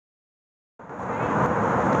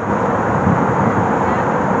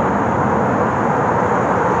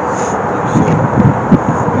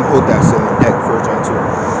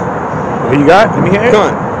you got? Let me hear it. Come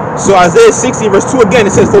on. So Isaiah 16 verse 2 again,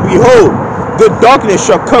 it says, "For behold, the darkness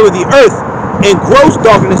shall cover the earth, and gross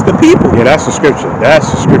darkness the people." Yeah, that's the scripture. That's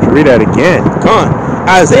the scripture. Read that again. Come on.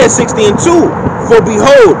 Isaiah 16:2, "For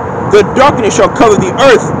behold, the darkness shall cover the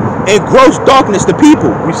earth, and gross darkness the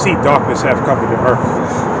people." We see darkness have covered the earth.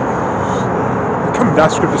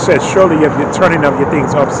 That scripture says, "Surely your turning of your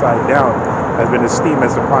things upside down has been esteemed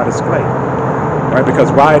as the potter's clay." Right?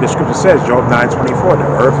 Because why? The scripture says, Job 9:24, the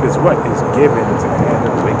earth is what? Is given into the hand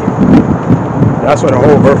of the wicked. That's why the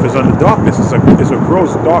whole earth is under darkness. It's a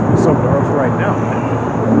gross darkness of the earth right now.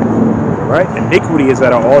 Right? Iniquity is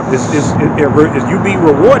at all. Is you be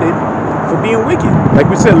rewarded for being wicked. Like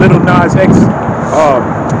we said, Lil Nas X,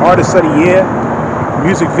 artist of the year,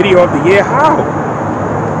 music video of the year. How?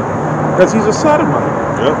 Because he's a sodomite.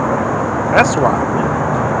 Yep. That's why.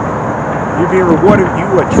 You're being rewarded. You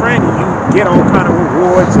a tranny. You get all kind of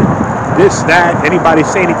rewards and this, that. Anybody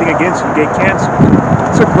say anything against you, get canceled.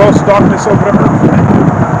 It's a gross darkness over the earth, man.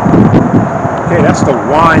 Okay, that's the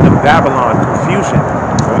wine of Babylon, confusion.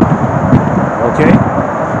 Okay?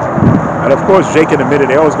 And of course, Jake in the middle.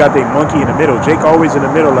 They always got their monkey in the middle. Jake always in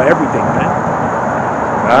the middle of everything, man.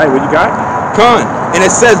 All right, what you got? Con. And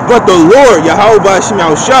it says, "But the Lord, Yahweh Ba'ashim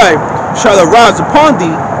Yahushai, shall arise upon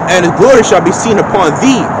thee, and his glory shall be seen upon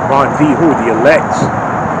thee." Upon thee, who? The elect.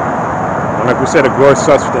 And like we said, the glory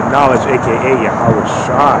starts with the knowledge, a.k.a. Yahweh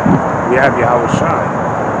Shai. We have Yahweh Shai.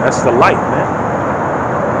 That's the light, man.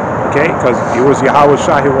 Okay? Because it was Yahweh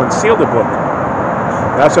Shai who unsealed the book.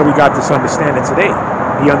 That's how we got this understanding today.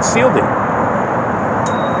 He unsealed it.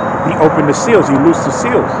 He opened the seals. He loosed the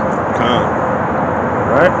seals.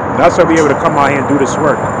 Right? That's why we're able to come out here and do this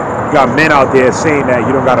work. You got men out there saying that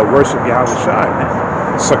you don't got to worship Yahweh Shai,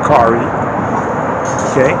 man. Sakari.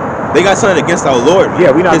 Okay? They got something against our Lord. Man.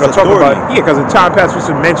 Yeah, we're not going to talk about it. Yeah, because in time past we used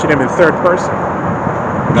to mention them in third person.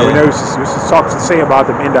 You know, we used to talk to say about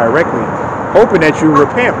them indirectly, hoping that you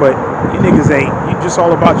repent, but you niggas ain't. You just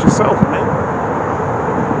all about yourself, man.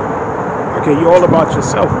 Okay, you all about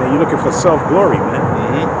yourself, man. You're looking for self-glory, man.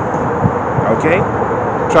 Okay?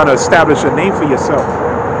 Trying to establish a name for yourself.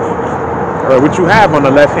 All right, what you have on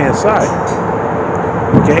the left-hand side.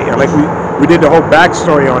 Okay? And like we did the whole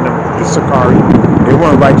backstory on them, the Sakari. They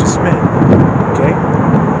weren't righteous men. Okay?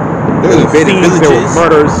 They were thieves, they were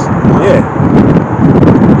murders. Yeah.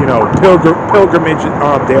 You know, pilgrimage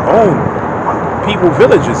on their own people,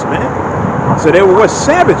 villages, man. So they were what?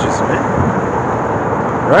 Savages, man.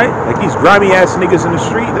 Right? Like these grimy ass niggas in the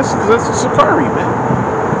street. That's a Sakari, man.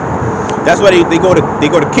 That's why they go to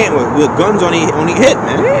camp with guns on the head,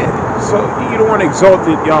 man. Yeah. So you don't want to exalt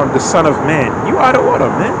the Son of Man. You out of order,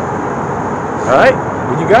 man. All right.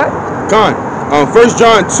 What you got? Gone. 1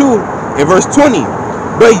 John 2 and verse 20.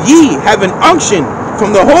 "But ye have an unction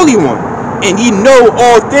from the Holy One, and ye know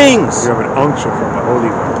all things." You have an unction from the Holy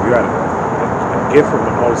One. You got a gift from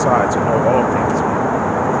the Most High to know all things, man.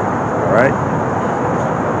 All right.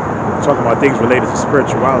 We're talking about things related to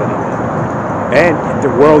spirituality, man. And the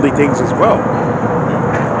worldly things as well.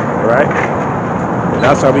 All right? And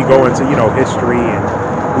that's how we go into, history, and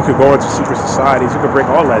we could go into secret societies. We could break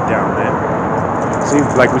all that down, man. See,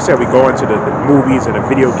 like we said, we go into the movies and the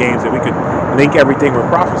video games, and we could link everything with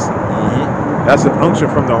prophecy. That's an unction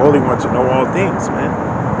from the Holy One to know all things, man.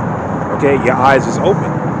 Okay? Your eyes is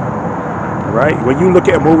open. Right? When you look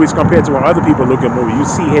at movies compared to when other people look at movies, you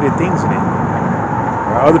see hidden things in it.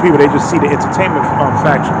 Right? Other people, they just see the entertainment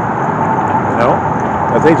faction.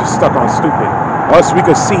 Because they just stuck on stupid. Us, we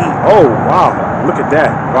could see, oh, wow, look at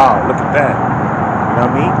that. Wow, look at that. You know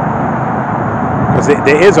what I mean? Because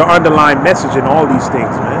there is an underlying message in all these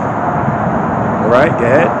things, man. All right, go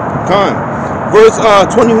ahead. Come on. Verse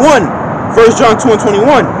 21, 1 John 2 and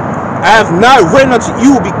 21. "I have not written unto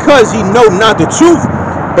you because ye know not the truth,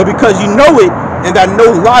 but because ye know it, and that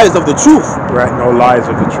no lies of the truth." Right, no lies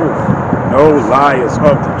of the truth. No lies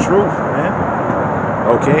of the truth, man.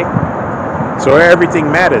 Okay? So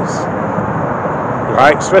everything matters,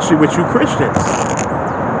 right? Especially with you Christians.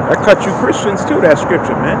 That cut you Christians too, that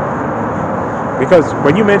scripture, man. Because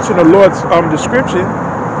when you mention the Lord's description,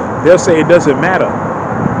 they'll say it doesn't matter.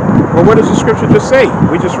 Well, what does the scripture just say?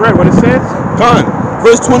 We just read what it says. Come on.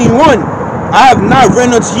 Verse 21. "I have not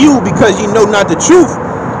written unto you because ye know not the truth,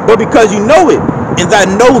 but because ye know it, and that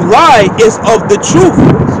no lie is of the truth."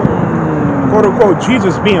 Quote unquote,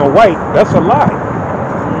 Jesus being white, that's a lie.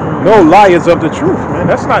 No lie is of the truth, man.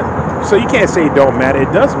 That's not, so you can't say it don't matter.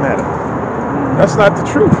 It does matter. That's not the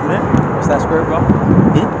truth, man. What's that script, bro?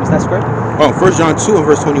 What's that script? Oh, 1 John 2 and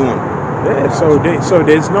verse 21. Yeah, so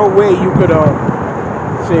there's no way you could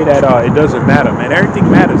say that it doesn't matter, man.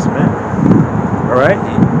 Everything matters, man. All right?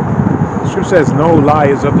 Scripture says no lie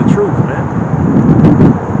is of the truth, man.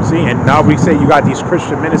 See, and now we say you got these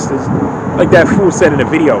Christian ministers, like that fool said in the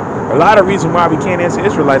video. A lot of reason why we can't answer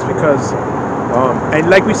Israelites because, and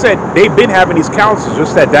like we said, they've been having these councils,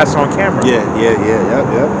 just that's on camera. Yeah.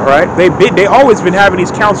 All right, they always been having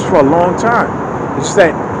these councils for a long time. It's just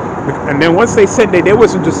that, and then once they said they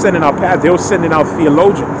wasn't just sending out pastors, they were sending out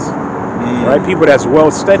theologians, right? People that's well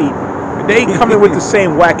studied. They come in with the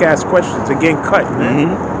same whack ass questions and getting cut,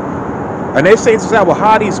 man. And they say to that, well,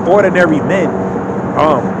 how these ordinary men,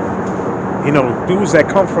 you know, dudes that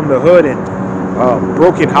come from the hood and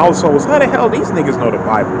broken households, how the hell these niggas know the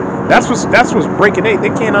Bible? That's what's breaking. They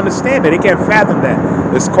can't understand it. They can't fathom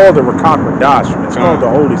that. It's called the Rakam Radash. It's called the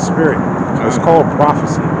Holy Spirit. It's called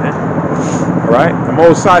prophecy, man. All right. The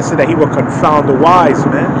Most High said that He will confound the wise,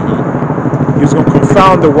 man. He was gonna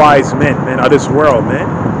confound the wise men, man, of this world, man,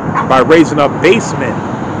 by raising up base men.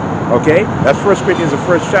 Okay, that's 1 Corinthians, the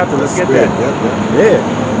 1st chapter. Let's get that. Yeah.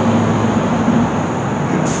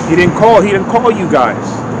 He didn't call you guys.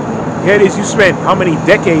 Here it is. You spent how many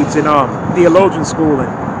decades in theologian school, and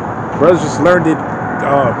brothers just learned it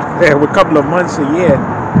with a couple of months a year,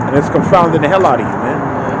 and it's confounding the hell out of you, man.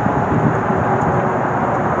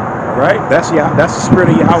 All right, that's the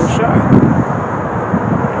spirit of Yahweh Shai.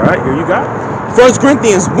 All right, here you got 1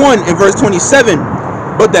 Corinthians 1 and verse 27.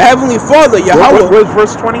 But the Heavenly Father, Yahweh. What does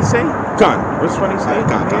verse 20 say? Verse 20 say?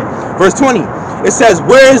 Verse 20. It says,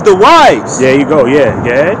 where is the wise? There you go. Yeah.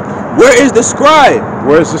 Go ahead. Where is the scribe?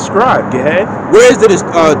 Where's the scribe? Go ahead. Where is the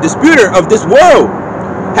disputer of this world?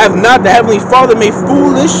 Have not the Heavenly Father made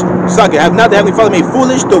foolish? Have not the Heavenly Father made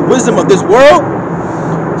foolish the wisdom of this world?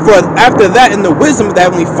 For after that, in the wisdom of the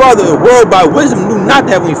Heavenly Father, the world by wisdom knew not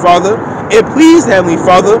the Heavenly Father. It pleased the Heavenly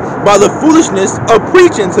Father by the foolishness of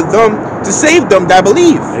preaching to them to save them that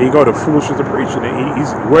believe. There you go, the foolishness of preaching.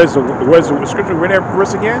 Where's the scripture? Where that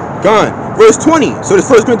verse again? Gone. Verse 20. So this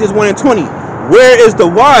 1 Corinthians 1 and 20. Where is the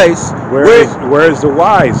wise? Where is the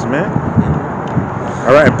wise, man?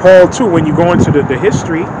 All right, and Paul too. When you go into the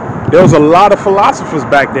history, there was a lot of philosophers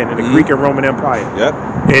back then in the Greek and Roman Empire. Yep.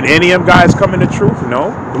 And any of them guys coming to truth?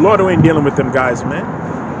 No. The Lord ain't dealing with them guys, man.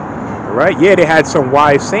 All right. Yeah, they had some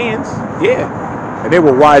wise sayings. Yeah, and they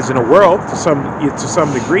were wise in the world to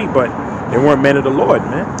some degree, but they weren't men of the Lord,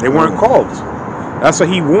 man. They weren't called. That's why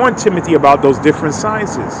he warned Timothy about those different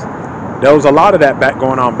sciences. There was a lot of that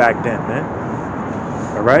going on back then, man.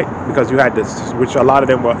 All right, because you had this, which a lot of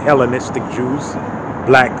them were Hellenistic Jews,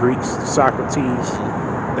 Black Greeks, Socrates,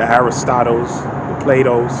 the Aristotles, the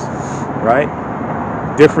Platos, right?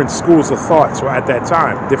 Different schools of thoughts were at that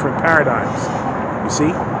time, different paradigms. You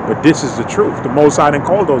see, but this is the truth. The Most High didn't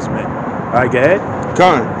call those men. All right, go ahead.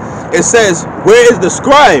 Con. It says, where is the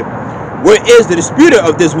scribe? Where is the disputer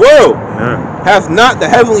of this world? Hath not the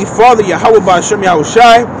Heavenly Father, Yahweh Ba'ashem Yahweh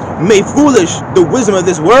Shai, made foolish the wisdom of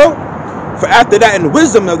this world? For after that, in the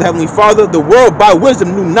wisdom of the Heavenly Father, the world by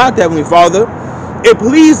wisdom knew not the Heavenly Father. It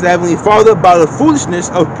pleased the Heavenly Father by the foolishness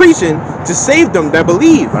of preaching to save them that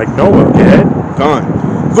believe. Like Noah, go ahead. Con.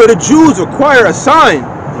 For the Jews require a sign,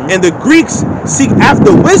 and the Greeks seek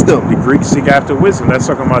after wisdom. The Greeks seek after wisdom. That's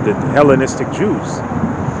talking about the Hellenistic Jews.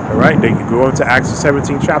 All right, they go into Acts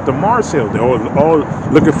 17 chapter, Mars Hill. They're all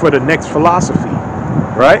looking for the next philosophy.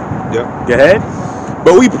 Right? Yep. Go ahead.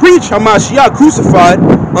 But we preach Hamashiach crucified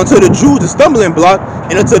unto the Jews a stumbling block,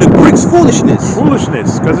 and unto the Greeks foolishness.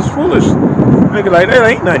 Foolishness, because it's foolish. Nigga, like, there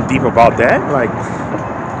ain't nothing deep about that. Like,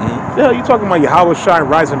 yeah, you talking about Yahweh Shai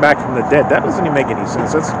rising back from the dead? That doesn't even make any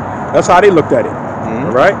sense. That's how they looked at it.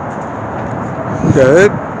 All right.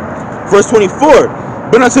 Good. Verse 24.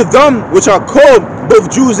 But unto them which are called both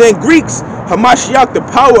Jews and Greeks, Hamashiach, the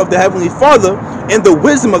power of the Heavenly Father, and the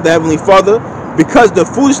wisdom of the Heavenly Father, because the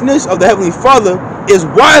foolishness of the Heavenly Father is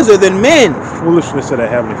wiser than men. Foolishness of the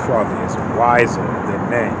Heavenly Father is wiser than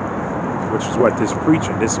men, which is what this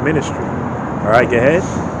preaching, this ministry. All right, go ahead.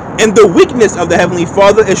 And the weakness of the Heavenly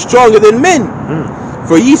Father is stronger than men.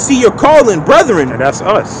 For ye see your calling, brethren. And that's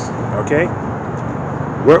us, okay?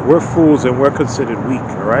 We're fools and we're considered weak,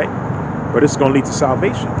 all right? But it's going to lead to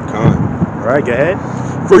salvation. All right, go ahead.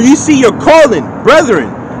 For ye see your calling, brethren,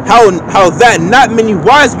 how that not many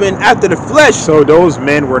wise men after the flesh. So those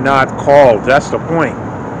men were not called. That's the point.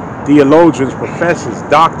 Theologians, professors,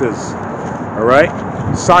 doctors, all right?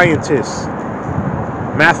 Scientists,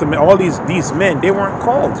 all these men, they weren't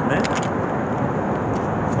called, man.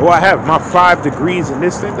 Oh, I have my 5 degrees in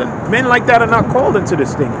this thing. Men like that are not called into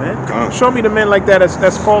this thing, man. Show me the men like that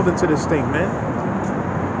that's called into this thing, man.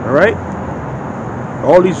 All right?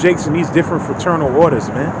 All these jakes and these different fraternal orders,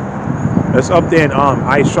 man. That's up there in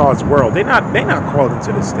Aisha's world. They're not called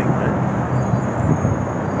into this thing, man.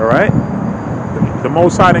 All right? The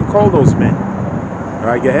Most High didn't call those men. All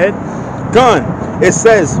right, go ahead. Gone. It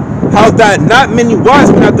says, how that not many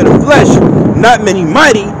wise men after the flesh, not many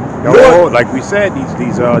mighty. Oh, like we said,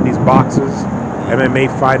 these boxers, MMA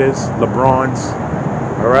fighters, LeBrons,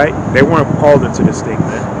 all right, they weren't called into this thing,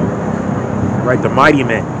 man. Right, the mighty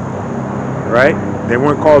men, right? They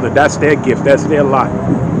weren't called it. That's their gift. That's their lot.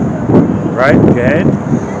 Right? Go ahead.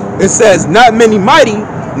 It says, not many mighty,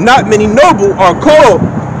 not many noble are called,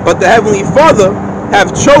 but the Heavenly Father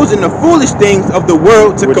have chosen the foolish things of the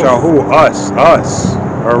world to which are who? Us.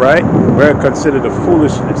 All right? We're considered the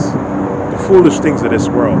foolishness. The foolish things of this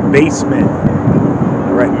world. Base men.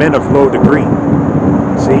 All right? Men of low degree.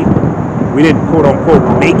 See? We didn't quote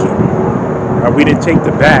unquote make it. We didn't take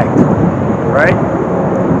the bag. Right?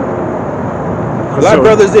 Black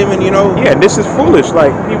brothers even, Yeah, and this is foolish.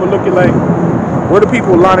 Like, people looking like, where are the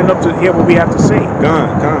people lining up to hear what we have to say?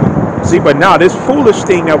 Gone. See, but now this foolish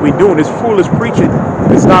thing that we're doing, this foolish preaching,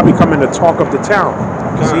 is now becoming the talk of the town.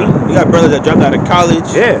 See? You got brothers that dropped out of college.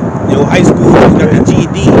 Yeah. High school, got the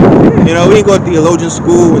GED. We didn't go to theologian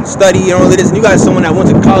school and study and all of this. And you got someone that went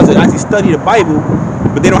to college that actually studied the Bible,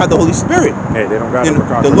 but they don't have the Holy Spirit. Hey, they don't got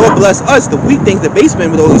the Lord bless us, the weak things, the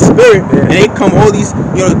basement with the Holy Spirit, and they come all these,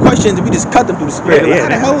 questions, and we just cut them through the Spirit. Yeah,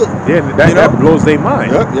 like, how the hell? Yeah, that blows their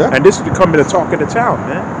mind. Yeah. And this is becoming the talk of the town,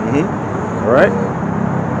 man. All right?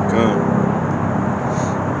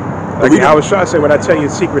 Like I was trying to say, when I tell you a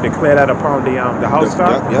secret, declare that upon the house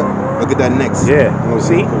top. Yep. Look at that next. Yeah.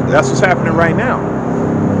 See, that's what's happening right now.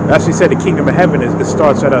 That's what he said. The kingdom of heaven it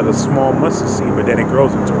starts out of a small mustard seed, but then it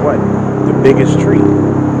grows into what? The biggest tree.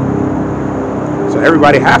 So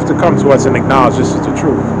everybody have to come to us and acknowledge this is the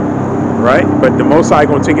truth, right? But the Most High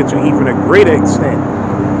going to take it to even a greater extent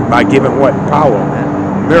by giving what? Power,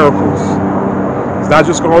 man. Miracles. It's not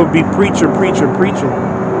just going to be preaching.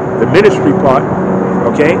 The ministry part,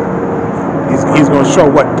 okay? He's going to show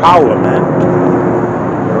what power, man.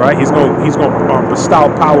 All right? He's going to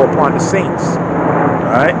bestow power upon the saints.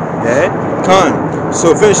 All right? Yeah.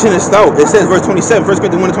 So finishing this out, it says verse 27, 1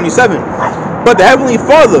 Corinthians 1:27. But the Heavenly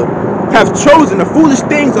Father have chosen the foolish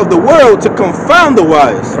things of the world to confound the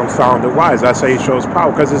wise. Confound the wise. That's how he shows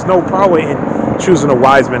power. Because there's no power in choosing the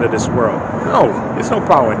wise men of this world. No, there's no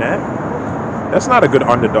power in that. That's not a good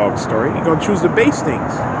underdog story. You're going to choose the base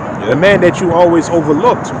things. Yeah. The man that you always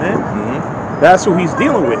overlooked, man. That's who he's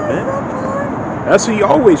dealing with, man. That's who he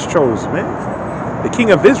always chose, man. The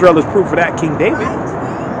king of Israel is proof of that, King David.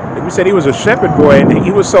 Like we said, he was a shepherd boy, and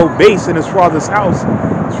he was so base in his father's house.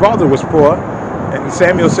 His father was poor. And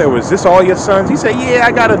Samuel said, was this all your sons? He said, yeah,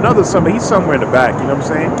 I got another son, but he's somewhere in the back. You know what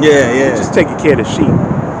I'm saying? Yeah. Just taking care of the sheep.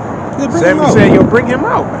 Samuel said, yo, bring him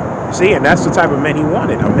out. See, and that's the type of man he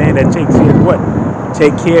wanted. A man that takes care of what?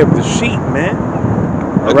 Take care of the sheep, man.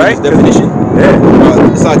 All right? Definition? Yeah.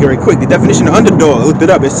 Let's get very quick. The definition of underdog, I looked it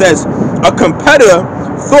up. It says, a competitor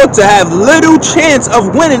thought to have little chance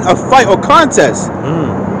of winning a fight or contest.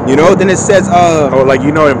 Then it says... like,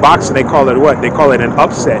 in boxing, they call it what? They call it an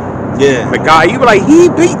upset. Yeah. The guy, you be like, he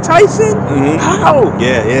beat Tyson? How?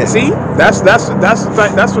 Yeah. See? That's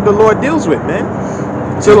what the Lord deals with,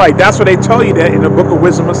 man. So, like, that's what they tell you that in the book of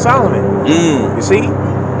Wisdom of Solomon. You see?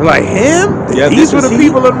 Like, him? Yeah, these were the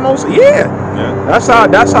people of the most... Yeah. That's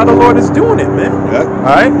how the Lord is doing it, man. Yeah.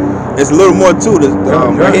 All right? There's a little more to this.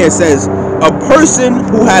 Right here it says, a person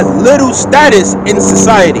who has little status in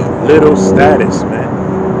society. Little status, man.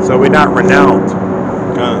 So we're not renowned.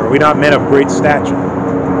 We're not men of great stature.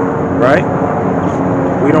 Right?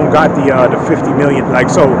 We don't got the 50 million. Like,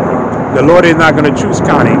 so the Lord is not going to choose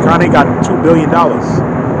Kanye. Kanye got $2 billion.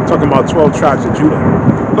 Talking about 12 tribes of Judah.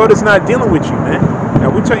 The Lord is not dealing with you, man. Now,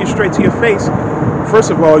 we tell you straight to your face. First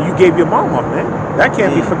of all, you gave your mom up, man. That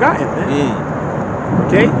can't be forgotten, man.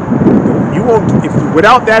 Okay? You won't,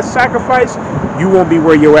 without that sacrifice, you won't be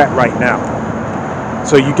where you're at right now.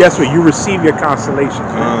 So you guess what? You receive your constellations,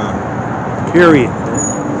 man. Period.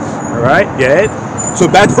 All right? Get it? So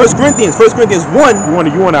back to 1 Corinthians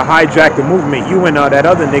 1. You want to hijack the movement. You and that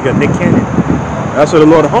other nigga, Nick Cannon. That's what the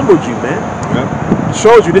Lord humbled you, man. He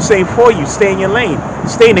showed you this ain't for you. Stay in your lane.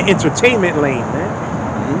 Stay in the entertainment lane, man.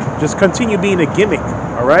 Just continue being a gimmick,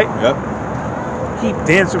 all right? Keep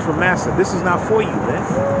dancing for master. This is not for you, man.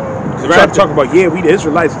 You try to talk about, we the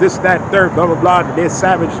Israelites, this, that, third, blah, blah, blah, they're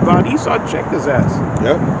savages, blah. Esau checked his ass.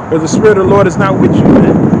 Because the Spirit of the Lord is not with you,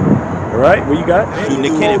 man. All right, what you got?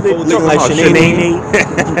 Nick Cannon looking like Shanae.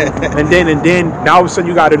 and then now all of a sudden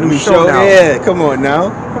you got a new show now. Yeah, come on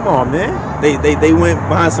now. Come on, man. They went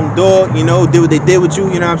behind some door, you know, did what they did with you.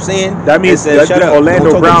 You know what I'm saying? That means They said, shut up. Orlando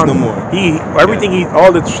Don't talk Brown. to us no more.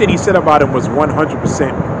 All the shit he said about him was 100%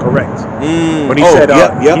 correct. When he said,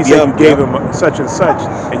 you gave him such and such,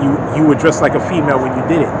 and you were dressed like a female when you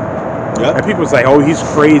did it. Yep. And people was like, oh, he's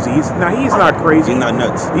crazy. He's not crazy. He's not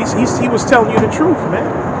nuts. He was telling you the truth,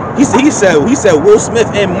 man. He said Will Smith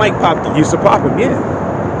and Mike popped him. Used to pop him, yeah.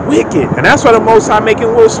 Wicked. And that's why the Most High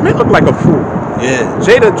making Will Smith look like a fool. Yeah.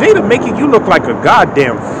 Jada making you look like a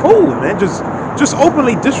goddamn fool, man. Just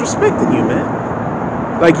openly disrespecting you, man.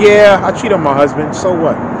 Like, yeah, I cheat on my husband. So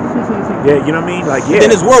what? Yeah, you know what I mean? Like, yeah. Then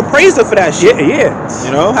his world praised her for that shit. Yeah.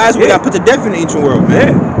 You know, how's we got put to death in the ancient world,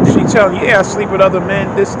 man? Yeah. She telling you, I sleep with other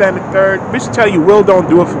men, this, that, and the third. Bitch tell you, Will don't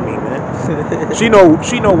do it for me, man. She know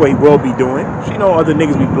what Will be doing. She know other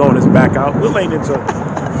niggas be blowing his back out. Will ain't into,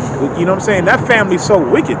 you know what I'm saying? That family's so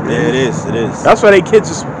wicked, man. Yeah, it is. That's why they kids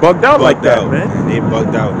just bugged out like that, man. They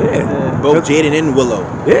bugged out. Yeah. Both Jaden and Willow.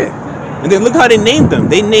 Yeah. And then look how they named them.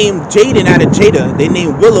 They named Jaden out of Jada. They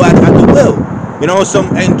named Willow out of Will. You know,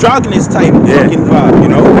 some androgynous type fucking vibe, you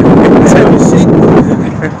know? Type of shit.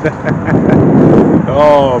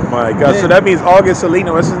 Oh my God! Man. So that means August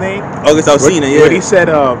Alsina, what's his name? August Alsina, yeah. What he said,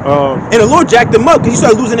 and the Lord jacked him up because he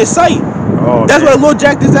started losing his sight. Oh, that's why the Lord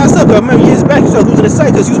jacked his ass up. I remember years back, he started losing his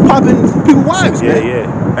sight because he was popping people's wives, man.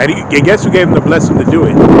 Yeah. And guess who gave him the blessing to do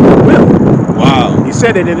it? Will. Wow. He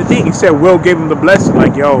said it in the thing. He said Will gave him the blessing,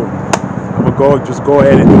 like, yo, I'm gonna just go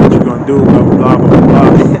ahead and do what you're gonna do, blah blah blah blah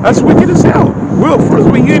blah. That's wicked as hell. Will, first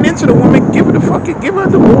when you ain't into the woman, give her a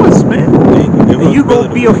divorce, man. And you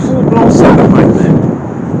gonna be a full-blown sodomite, man.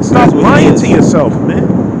 Stop lying to yourself, man.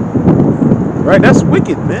 Right? That's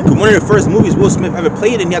wicked, man. One of the first movies Will Smith ever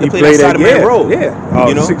played in, he had to play that Sodomite role. Yeah.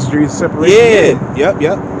 You know? 6 degrees of separation. Yeah.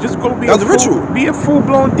 Yep. Just go be that was a ritual. Be a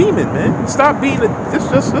full-blown demon, man. Stop being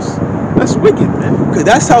that's wicked, man. Cause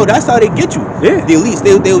that's how they get you. Yeah. The elites,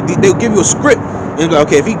 they'll give you a script and go,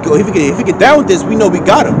 okay, if he get down with this, we know we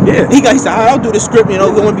got him. Yeah. He said, I'll do this script. You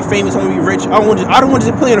know, I want to be famous, I want to be rich. I don't want to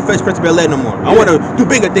just play in the Fresh Prince of Bel-Air no more. I want to do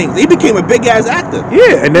bigger things. He became a big ass actor.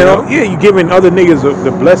 Yeah, and then you giving other niggas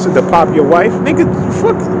the blessing to pop your wife, nigga.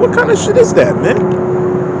 Fuck, what kind of shit is that, man?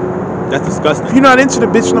 That's disgusting. If you're not into the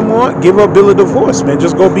bitch no more, give her a bill of divorce, man.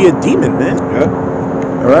 Just go be a demon, man. Yeah.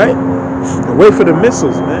 All right. And wait for the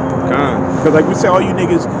missiles, man. Because like we say, all you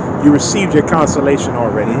niggas, you received your consolation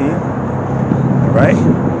already. All right.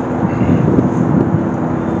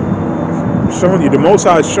 Showing you the Most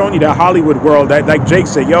High is showing you that Hollywood world. That like Jake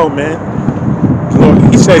said, yo, man.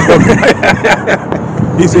 He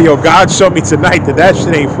said, yo, God showed me tonight that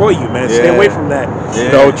shit ain't for you, man. Stay away from that.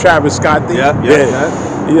 Yeah. The old Travis Scott thing.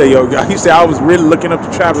 Yeah, yo, he said I was really looking up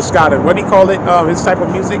to Travis Scott and what do you call it? His type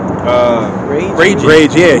of music?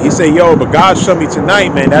 Rage. Yeah. He said, yo, but God showed me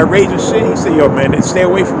tonight, man, that rage and shit. He said, yo, man, stay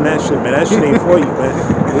away from that shit, man. That shit ain't for you, man.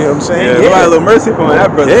 You know what I'm saying? Yeah. A little mercy for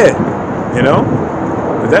that, brother. Yeah. You know,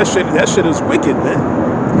 but that shit is wicked, man.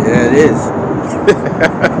 Yeah, it is.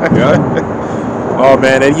 Oh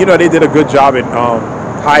man, and you know they did a good job in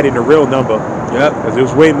hiding the real number. Yep. Because it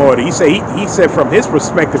was way more. He said from his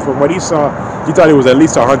perspective, from what he saw, he thought it was at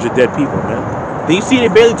least 100 dead people, man. Do you see they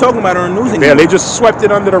barely talking about it on the news anymore? Yeah, they just swept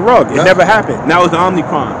it under the rug. It never happened. Now it's the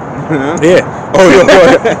Omnicron. Yeah.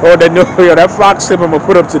 That Fox clip I'm gonna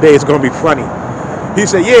put up today is gonna be funny. He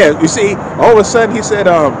said, yeah, you see, all of a sudden he said,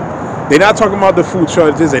 they're not talking about the food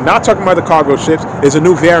shortages. They're not talking about the cargo ships. There's a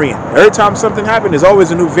new variant. Every time something happens, there's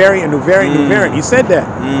always a new variant, new variant. He said that.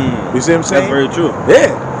 You see what I'm saying? That's very true.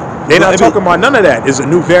 Yeah. They're not talking about none of that. It's a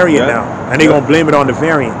new variant now. And they're going to blame it on the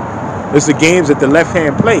variant. It's the games that the left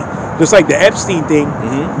hand play. Just like the Epstein thing.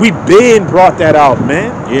 We been brought that out,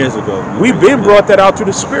 man. Years ago. We been brought that out through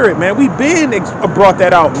the spirit, man. We been brought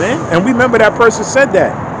that out, man. And we remember that person said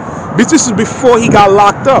that. But this is before he got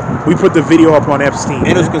locked up. We put the video up on Epstein.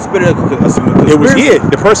 And it was conspiracy. It was here.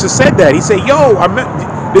 The person said that. He said, yo,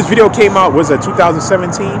 this video came out, was it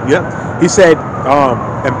 2017? Yep. He said,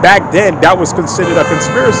 and back then, that was considered a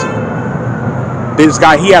conspiracy. This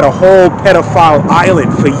guy, he had a whole pedophile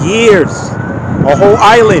island for years. A whole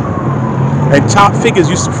island. And top figures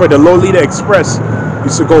for the Lolita Express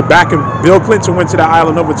used to go back, and Bill Clinton went to the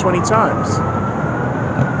island over 20 times.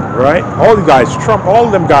 Right? All the guys, Trump, all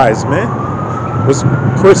of them guys, man. Was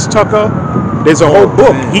Chris Tucker. There's a whole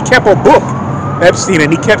book. Man. He kept a book, Epstein,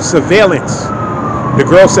 and he kept surveillance. The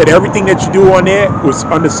girl said everything that you do on there was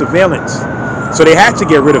under surveillance. So they had to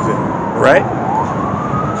get rid of him, right?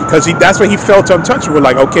 Because that's why he felt untouchable.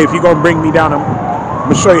 Like, okay, if you're going to bring me down, I'm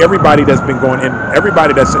going to show you everybody that's been going in.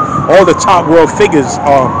 Everybody that's all the top world figures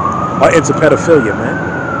are into pedophilia,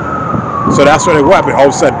 man. So that's what it happened. All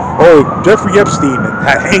of a sudden, Jeffrey Epstein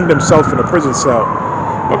had hanged himself in a prison cell.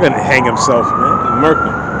 Fucking hang himself, man. Murk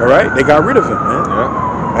him. All right, they got rid of him, man.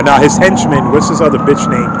 Yeah. And now his henchman, what's his other bitch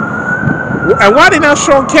name? And why they not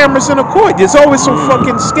showing cameras in the court? There's always some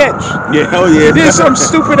fucking sketch. Yeah, hell yeah. There's some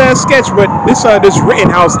stupid ass sketch, but this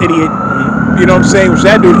Rittenhouse idiot, you know what I'm saying? Which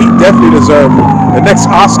that dude, he definitely deserved the next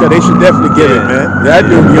Oscar. They should definitely give it, man. That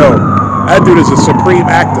dude, that dude is a supreme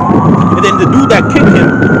actor. And then the dude that kicked him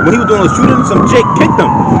when he was doing the shooting, some Jake kicked him.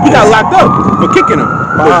 He got locked up for kicking him.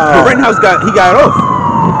 But Rittenhouse got off.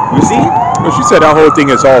 You see? Well, she said that whole thing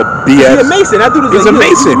is all BS. He's a Mason. That dude is a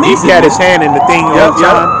Mason. He had his hand in the thing all the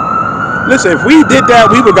time. Listen, if we did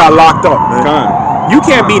that, we would got locked up, man. You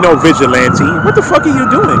can't be no vigilante. What the fuck are you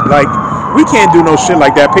doing? Like, we can't do no shit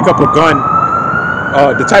like that. Pick up a gun.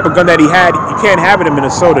 The type of gun that he had, you can't have it in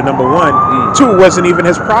Minnesota, number one. Two, wasn't even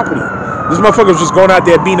his property. This motherfucker was just going out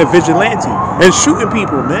there being a vigilante and shooting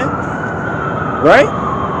people, man. Right?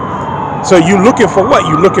 So you looking for what?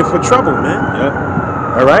 You looking for trouble, man.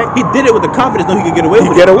 Yeah. All right? He did it with the confidence that he could get away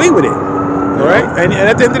with it. Get away with it. All right? And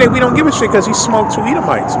at the end of the day, we don't give a shit because he smoked 2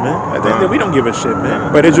 Edomites, man. At the end of the day, we don't give a shit,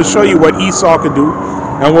 man. But it just show you what Esau could do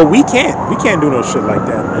and what we can't. We can't do no shit like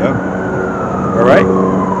that, man. Yeah. All right?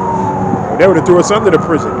 They would have threw us under the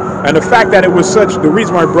prison. And the fact that it was such, the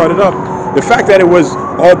reason why I brought it up, the fact that it was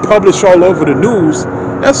all published all over the news,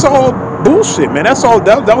 that's all bullshit, man. That's all,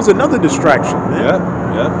 that was another distraction, man.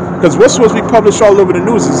 Yeah. Because what's supposed to be published all over the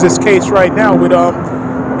news is this case right now with,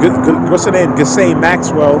 what's her name? Ghislaine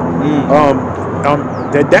Maxwell.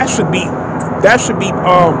 That should be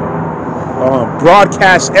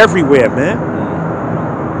broadcast everywhere, man.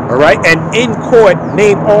 All right, and in court,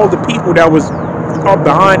 name all the people that was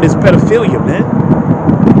behind this pedophilia, man.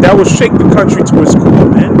 That will shake the country to its core,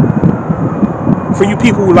 man. For you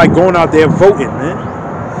people who like going out there voting, man.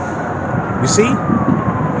 You see?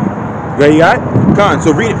 There you got it? Con,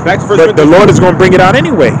 so read it. Back to the Lord is going to bring it out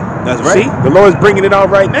anyway. That's right. See? The Lord is bringing it out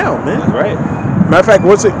right now, man. That's right. Matter of fact,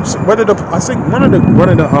 I think one of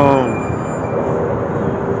the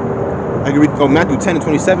I can read Matthew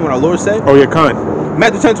 10:27, what our Lord said. Oh, yeah, con.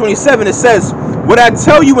 Matthew 10:27, it says, "What I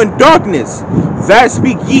tell you in darkness, that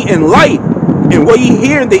speak ye in light, and what ye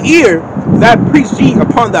hear in the ear, that preach ye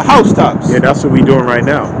upon the housetops." Yeah, that's what we're doing right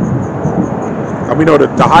now. And we know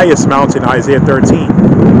that the highest mountain, Isaiah 13.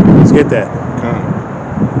 Let's get that.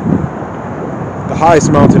 The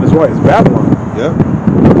highest mountain is what? It's Babylon. Yeah.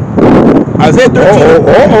 Isaiah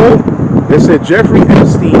 13. They said Jeffrey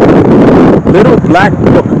Epstein, Little Black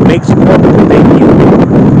Book makes corporate debut.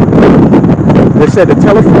 They said the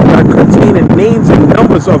telephone got containing names and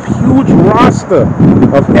numbers of huge roster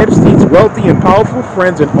of Epstein's wealthy and powerful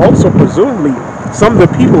friends, and also presumably some of the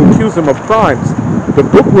people who accused him of crimes. The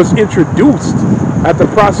book was introduced at the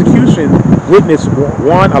prosecution. Witness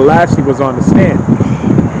Juan Alassi was on the stand.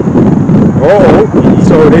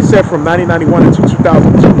 So they said from 1991 to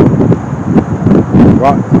 2002.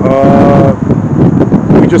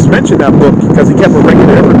 We just mentioned that book because he kept a record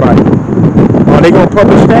of everybody. Are they going to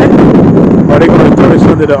publish that? Or are they going to throw this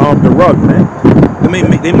under the rug, man?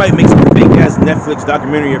 They might make some big ass Netflix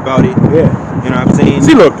documentary about it. Yeah. You know what I'm saying?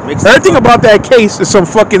 See, look, everything about that case is some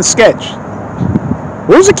fucking sketch.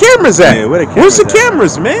 Where's the cameras at? Yeah, where's the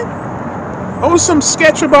cameras, man? Oh, some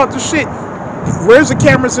sketch about the shit. Where's the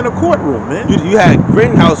cameras in the courtroom, man? You had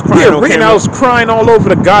Rittenhouse crying. Yeah, Rittenhouse crying all over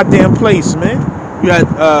the goddamn place, man. You had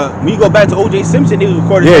when you go back to O.J. Simpson, they was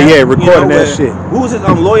recording. Recording that shit. Who was his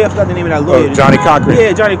lawyer? I forgot the name of that lawyer. Johnny Cochran.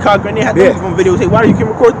 Yeah, Johnny Cochran. They had them videos. Hey, why do you can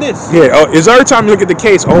record this? Yeah. It's every time you look at the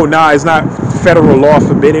case. Oh, nah, it's not federal law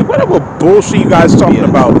forbidden. Whatever bullshit you guys talking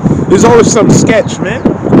about. There's always some sketch, man.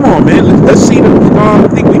 Come on, man. Let's see the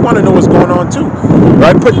thing. We want to know what's going on too,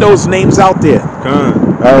 right? Put those names out there.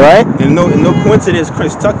 All right. And no coincidence,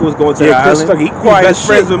 Chris Tucker was going to the Chris island. Tucker, he quiet best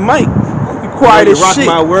friends with Mike. Quiet as rock shit.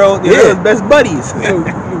 My world. They're best buddies.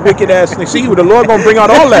 Wicked ass nigga. See, the Lord gonna bring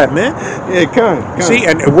out all that, man. Yeah, come. See,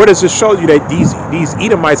 and what does it show you that these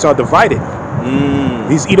Edomites are divided?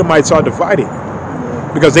 These Edomites are divided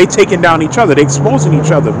because they taking down each other. They exposing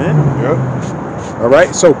each other, man. Yep. All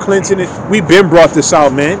right. So Clinton, we've been brought this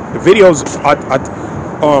out, man. The videos,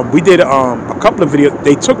 we did a couple of videos.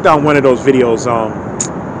 They took down one of those videos.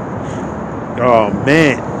 Oh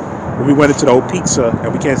man. When we went into the old pizza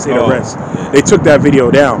and we can't say the rest. Yeah. They took that video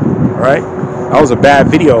down, all right? That was a bad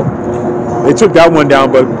video. They took that one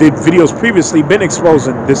down, but the videos previously been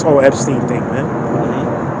exposing this whole Epstein thing, man.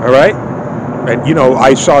 All right? And, you know,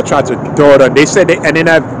 Aisha tried to throw it on. They said, and then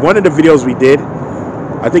one of the videos we did,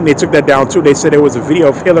 I think they took that down too. They said there was a video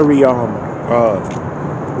of Hillary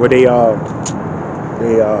where they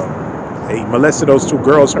molested those two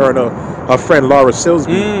girls, her and her friend Laura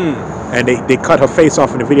Silsby. And they cut her face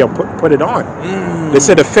off in the video, put it on. They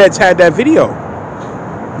said the feds had that video.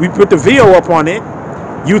 we put the video up on it.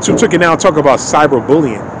 YouTube took it down and talk about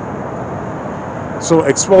cyberbullying. So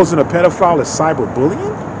exposing a pedophile is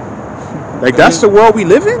cyberbullying? Like that's the world we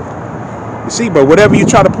live in? You see, but whatever you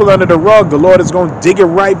try to pull under the rug, the Lord is going to dig it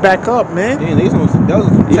right back up, man. Yeah, that was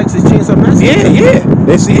Texas Chainsaw Massacre. Yeah.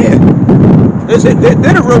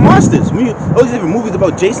 They're the real monsters. All these different movies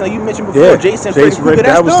about Jason, like you mentioned before, Jason, Freddy Krueger,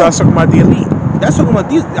 that was talking about the elite. That's talking about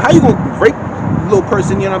these. How you gonna break a little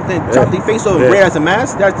person, you know what I'm saying? Chop their face over and wear it as a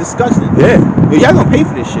mask? That's disgusting. Yeah. Y'all gonna pay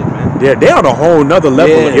for this shit, man. Yeah, they on a whole nother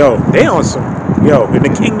level. Yeah. They on some, in the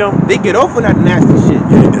kingdom. They get off on that nasty shit.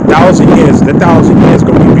 Yeah, the 1,000 years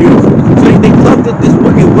gonna be beautiful. So they love this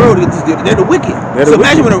wicked world. They're the wicked. So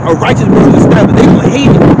imagine when a righteous world is established, they're gonna hate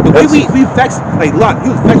it. The way we vex, like Lot, he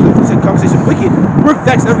was vexed with this conversation wicked. We're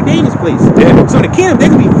vexed every day in this place. Yeah. So in the kingdom, they're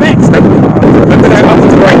gonna be vexed. Remember that other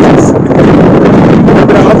righteous?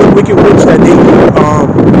 Remember that other wicked witch that they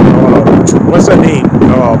what's her name?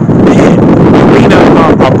 Marina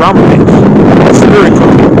Abramovich. Spirit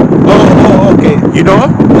cooking. Oh, okay. You know her?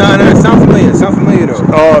 No, it sounds familiar.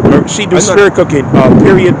 Though. She do spirit cooking,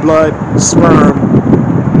 period blood, sperm,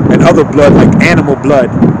 and other blood, like animal blood.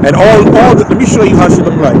 And all the, let me show you how she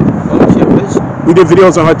look like. Oh, she a witch? We did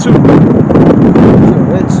videos on her too. She a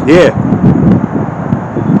witch? Yeah.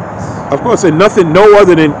 Of course, and nothing, no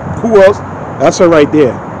other than, who else? That's her right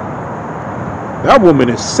there. That woman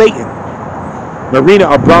is Satan. Marina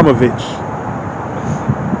Abramovich.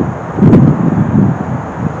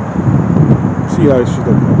 See how she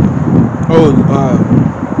look like.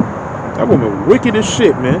 That woman wicked as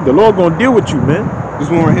shit, man. The Lord gonna deal with you, man. This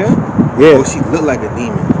one right here? Yeah. Oh, she look like a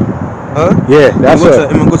demon. Huh? Yeah, that's her.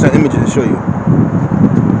 I'm gonna go to the images and show you.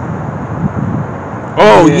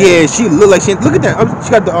 Oh yeah, she look like she. Look at that.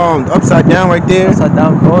 She got the upside down right there. Upside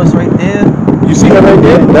down cross right there. You see her right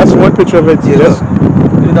there? That's one picture of it. Yeah,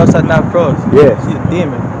 look at the upside down cross. Yeah. She's a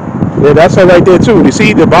demon. Yeah, that's her right there too. You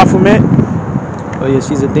see the Baphomet? Oh yeah,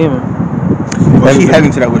 she's a demon. Well, she heavy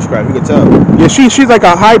to that witchcraft. You can tell. Yeah, she's like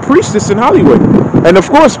a high priestess in Hollywood. And of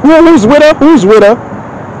course, who's with her? Who's with her?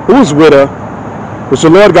 Which the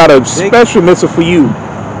Lord got a special mitzvah for you.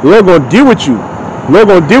 The Lord gonna deal with you. The Lord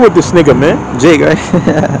gonna deal with this nigga, man. Jake, right?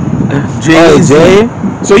 Jay.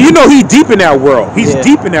 So you know he deep in that world. He's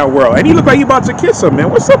deep in that world. And he look like he about to kiss her, man.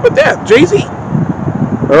 What's up with that, Jay-Z?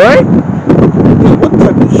 Alright? What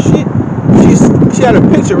type of shit? She had a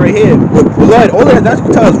picture right here with blood. All that you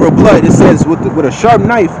can tell is real blood. It says with a sharp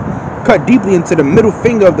knife cut deeply into the middle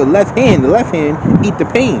finger of the left hand. The left hand eat the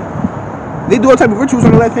pain. They do all type of rituals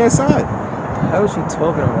on the left hand side. How is she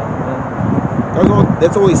talking about, man?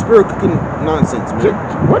 That's all spirit cooking nonsense, man.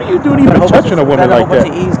 What are you doing even touching a woman like that? A bunch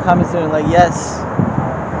of E's commenting like, yes.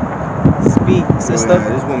 Speak, sister. Yeah,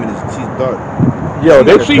 this woman she's dark.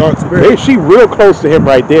 Yo, she real close to him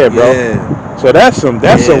right there, bro. Yeah. So that's some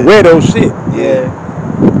weirdo shit. Yeah.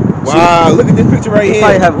 Wow, look at this picture right here.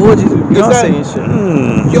 Probably have orgies with Beyonce and shit.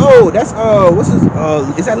 Yo, that's what's his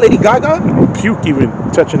is that Lady Gaga? Puke even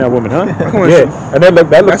touching that woman, huh? Yeah. And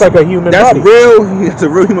that looks like a human body. That's a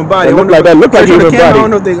real human body. That look like a human body. I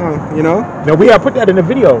don't know if they you know. No, we gotta put that in the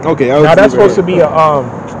video. Okay. Now that's supposed to be a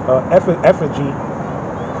effigy,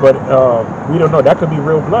 but we don't know. That could be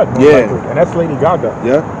real blood. Yeah. Likely. And that's Lady Gaga.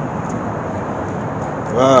 Yeah.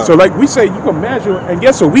 Wow. So like we say, you can imagine, and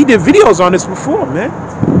guess what? We did videos on this before, man.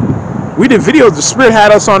 We did videos. The Spirit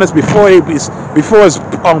had us on this before it's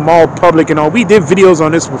all public and all. We did videos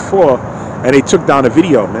on this before, and they took down the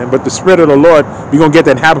video, man. But the Spirit of the Lord, we're gonna get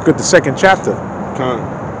that in Habakkuk the 2nd chapter.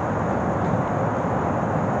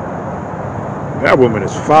 That woman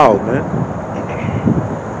is foul, man.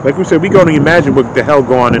 Like we said, we gonna imagine what the hell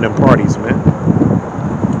going on in them parties, man.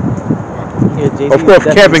 Yeah, of course,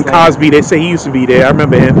 Kevin Cosby. They say he used to be there. I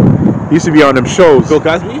remember him. He used to be on them shows. Bill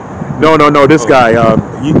Cosby? No. This guy,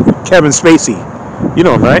 Kevin Spacey. You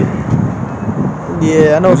know him, right?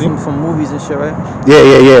 Yeah, I know from movies and shit, right?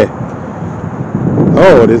 Yeah.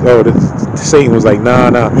 Oh, this Satan was like,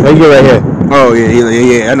 nah. Hey, you right here. Oh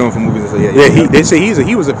yeah. I know him from movies. So yeah. They say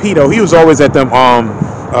he was a pedo. He was always at them.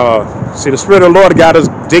 See, the Spirit of the Lord got us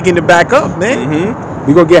digging it back up, man.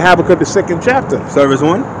 We gonna get Habakkuk the 2nd chapter. Service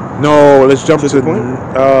 1. No, let's jump to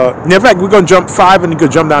in fact, we're gonna jump 5 and you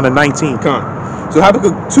could jump down to 19. So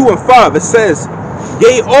Habakkuk 2 and 5, it says,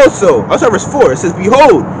 yea also, verse 4, it says,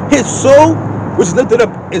 behold, his soul which is lifted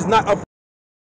up is not up.